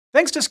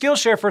Thanks to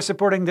Skillshare for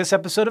supporting this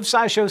episode of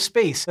SciShow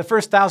Space. The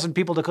first 1,000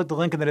 people to click the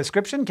link in the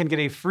description can get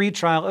a free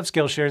trial of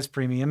Skillshare's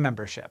premium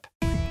membership.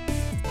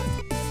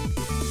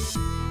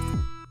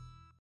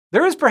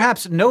 There is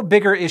perhaps no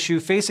bigger issue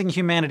facing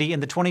humanity in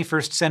the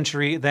 21st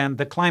century than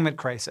the climate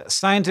crisis.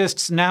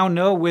 Scientists now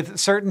know with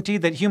certainty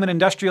that human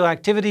industrial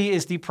activity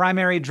is the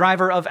primary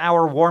driver of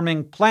our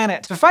warming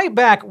planet. To fight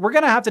back, we're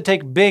gonna have to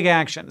take big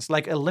actions,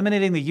 like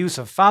eliminating the use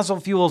of fossil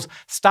fuels,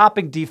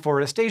 stopping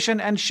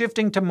deforestation, and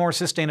shifting to more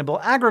sustainable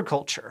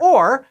agriculture.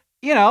 Or,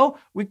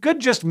 we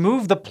could just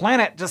move the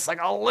planet just like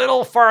a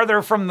little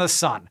farther from the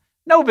sun.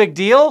 No big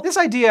deal. This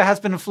idea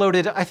has been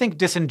floated, I think,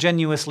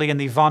 disingenuously in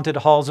the vaunted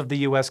halls of the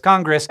US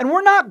Congress, and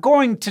we're not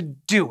going to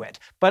do it.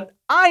 But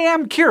I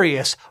am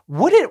curious,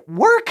 would it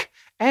work?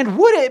 And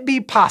would it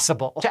be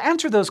possible? To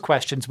answer those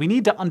questions, we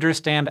need to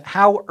understand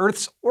how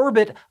Earth's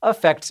orbit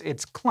affects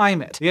its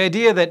climate. The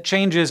idea that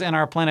changes in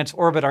our planet's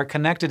orbit are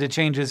connected to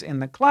changes in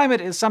the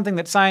climate is something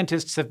that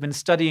scientists have been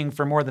studying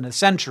for more than a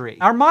century.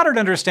 Our modern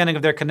understanding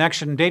of their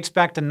connection dates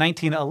back to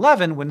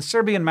 1911, when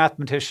Serbian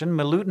mathematician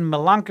Milutin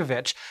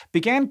Milankovic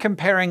began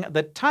comparing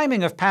the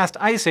timing of past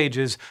ice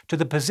ages to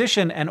the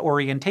position and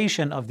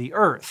orientation of the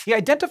Earth. He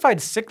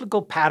identified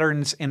cyclical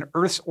patterns in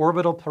Earth's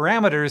orbital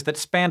parameters that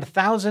spanned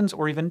thousands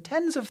or even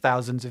tens of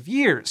thousands of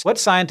years, what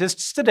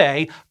scientists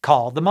today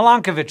call the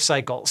Milankovitch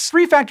cycles.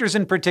 Three factors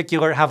in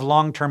particular have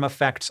long-term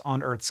effects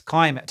on Earth's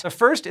climate. The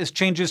first is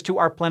changes to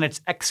our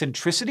planet's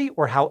eccentricity,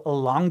 or how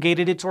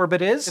elongated its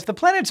orbit is. If the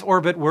planet's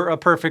orbit were a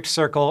perfect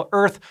circle,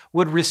 Earth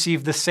would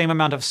receive the same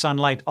amount of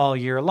sunlight all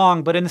year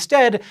long, but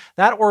instead,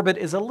 that orbit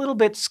is a little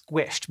bit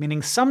squished,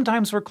 meaning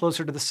sometimes we're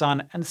closer to the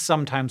sun and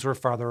sometimes we're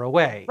farther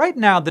away. Right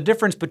now, the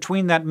difference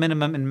between that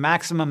minimum and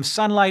maximum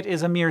sunlight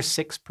is a mere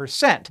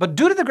 6%. But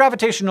due to the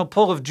gravitational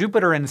pull of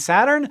Jupiter and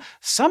Saturn,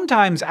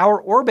 sometimes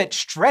our orbit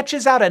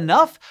stretches out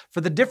enough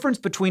for the difference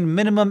between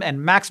minimum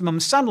and maximum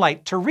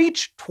sunlight to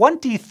reach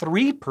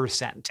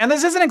 23%. And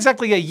this isn't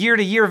exactly a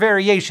year-to-year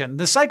variation.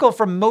 The cycle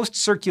from most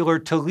circular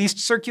to least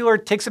circular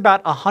takes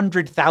about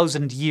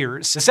 100,000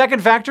 years. The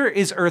second factor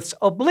is Earth's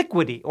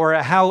obliquity, or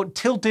how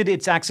tilted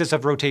its axis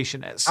of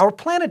rotation is. Our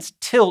planet's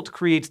tilt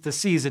creates the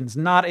seasons,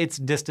 not its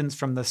distance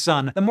from the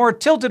sun. The more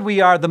tilted we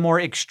are, the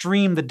more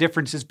extreme the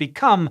differences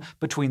become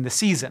between the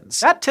seasons.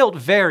 That tilt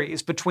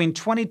varies between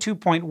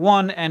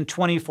 22.1 and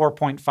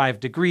 24.5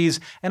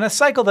 degrees in a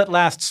cycle that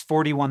lasts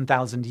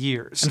 41,000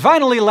 years. And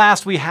finally,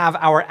 last, we have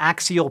our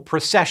axial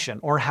precession,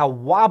 or how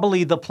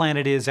wobbly the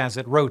planet is as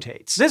it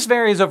rotates. This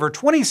varies over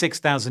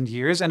 26,000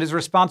 years and is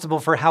responsible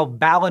for how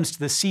balanced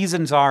the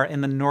seasons are in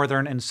the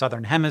northern and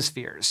southern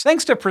hemispheres.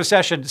 Thanks to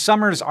precession,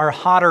 summers are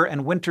hotter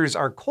and winters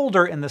are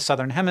colder in the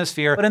southern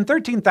hemisphere, but in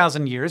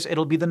 13,000 years,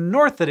 it'll be the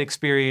north that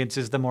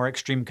experiences the more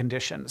extreme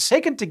conditions.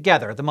 Taken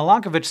together, the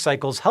Milankovitch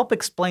cycles help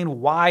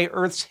explain why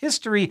Earth's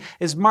history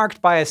is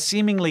marked by a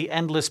seemingly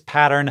endless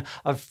pattern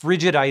of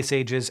frigid ice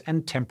ages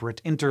and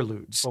temperate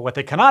interludes. But what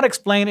they cannot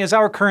explain is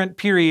our current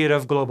period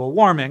of global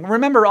warming.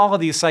 Remember, all of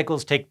these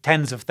cycles take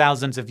tens of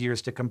thousands of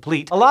years to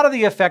complete. A lot of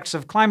the effects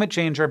of climate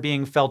change are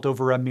being felt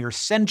over a mere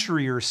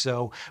century or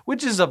so,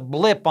 which is a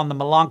blip on the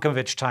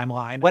Milankovitch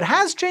timeline. What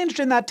has changed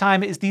in that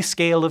time is the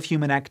scale of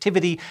human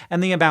activity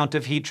and the amount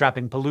of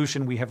heat-trapping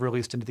pollution we have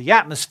released into the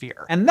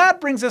atmosphere. And that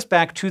brings us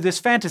back to this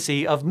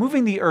fantasy of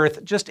moving the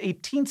Earth just a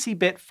teensy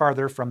bit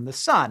farther from the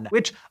sun,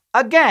 which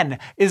again,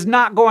 is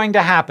not going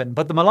to happen,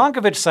 but the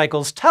Milankovitch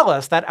cycles tell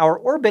us that our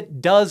orbit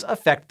does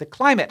affect the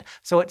climate,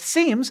 so it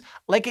seems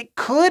like it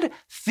could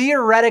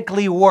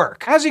theoretically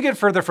work. As you get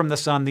further from the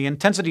sun, the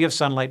intensity of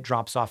sunlight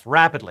drops off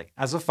rapidly,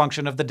 as a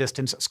function of the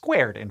distance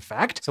squared, in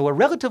fact, so a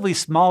relatively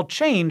small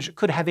change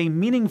could have a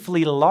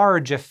meaningfully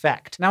large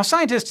effect. Now,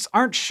 scientists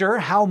aren't sure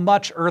how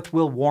much Earth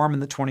will warm in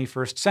the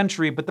 21st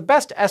century, but the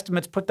best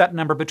estimates put that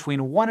number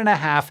between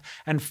 1.5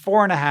 and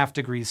 4.5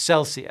 degrees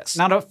Celsius.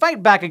 Now, to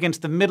fight back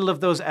against the middle of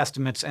those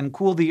estimates and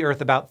cool the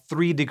Earth about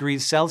 3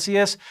 degrees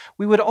Celsius,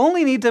 we would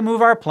only need to move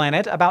our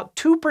planet about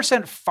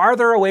 2%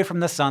 farther away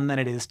from the sun than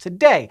it is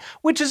today,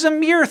 which is a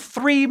mere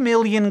 3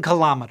 million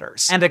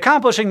kilometers. And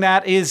accomplishing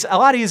that is a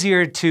lot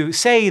easier to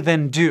say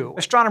than do.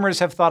 Astronomers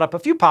have thought up a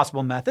few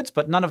possible methods,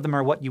 but none of them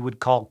are what you would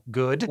call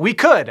good. We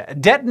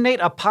could detonate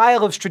a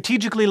pile of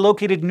strategically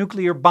located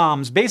nuclear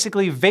bombs,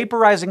 basically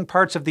vaporizing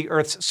parts of the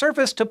Earth's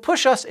surface to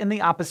push us in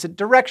the opposite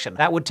direction.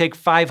 That would take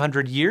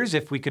 500 years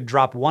if we could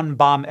drop one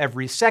bomb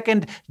every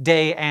second,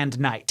 day and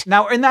night.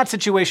 Now, in that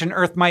situation,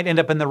 Earth might end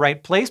up in the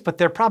right place, but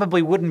there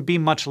probably wouldn't be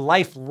much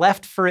life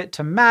left for it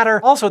to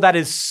matter. Also, that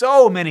is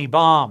so many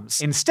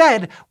bombs.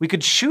 Instead, we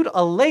could shoot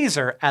a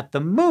laser at the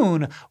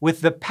moon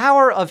with the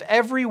power of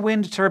every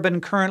wind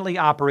turbine currently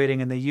operating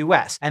in the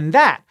US, and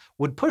that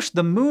would push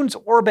the moon's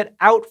orbit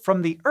out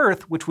from the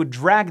Earth, which would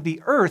drag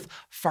the Earth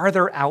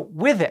farther out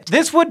with it.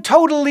 This would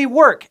totally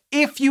work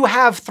if you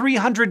have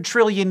 300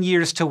 trillion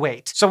years to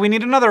wait. So we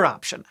need another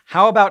option.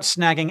 How about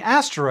snagging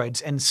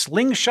asteroids and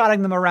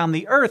slingshotting them around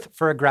the Earth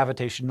for a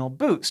gravitational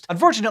boost?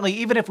 Unfortunately,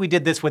 even if we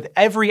did this with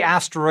every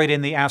asteroid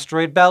in the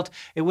asteroid belt,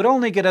 it would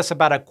only get us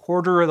about a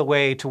quarter of the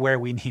way to where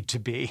we need to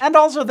be. And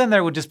also then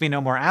there would just be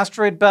no more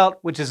asteroid belt,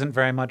 which isn't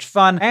very much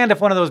fun, and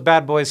if one of those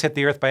bad boys hit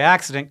the Earth by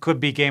accident, could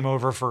be game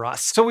over for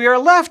us. So we are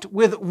left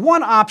with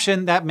one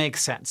option that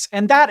makes sense,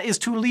 and that is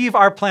to leave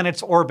our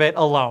planet's orbit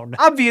alone.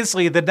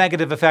 Obviously, the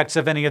negative effects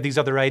of any of these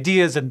other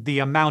ideas and the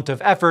amount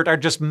of effort are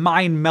just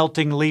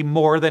mind-meltingly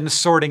more than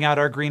sorting out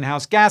our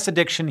greenhouse gas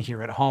addiction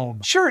here at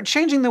home. Sure,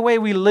 changing the way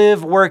we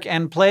live, work,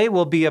 and play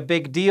will be a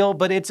big deal,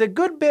 but it's a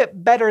good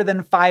bit better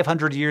than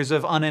 500 years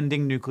of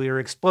unending nuclear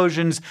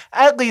explosions.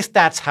 At least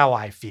that's how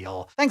I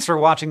feel. Thanks for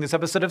watching this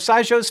episode of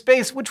SciShow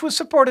Space, which was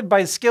supported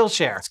by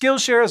Skillshare.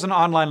 Skillshare is an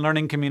online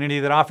learning community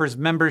that offers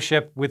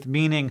membership with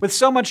meaning. With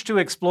so much to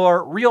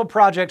explore, real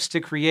projects to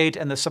create,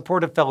 and the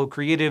support of fellow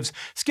creatives,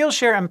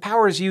 Skillshare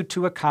empowers you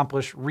to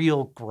accomplish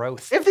real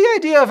growth. If the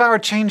idea of our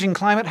changing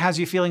climate has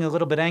you feeling a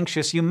little bit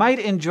anxious, you might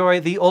enjoy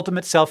the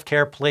Ultimate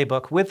Self-Care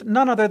Playbook with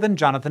none other than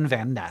Jonathan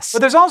Van Ness. But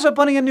there's also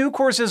plenty of new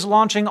courses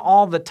launching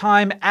all the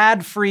time,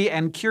 ad-free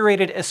and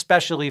curated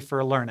especially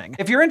for learning.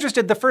 If you're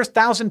interested, the first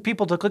 1,000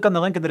 people to click on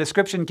the link in the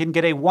description can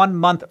get a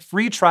 1-month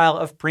free trial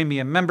of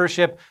premium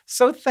membership,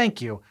 so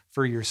thank you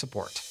for your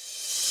support.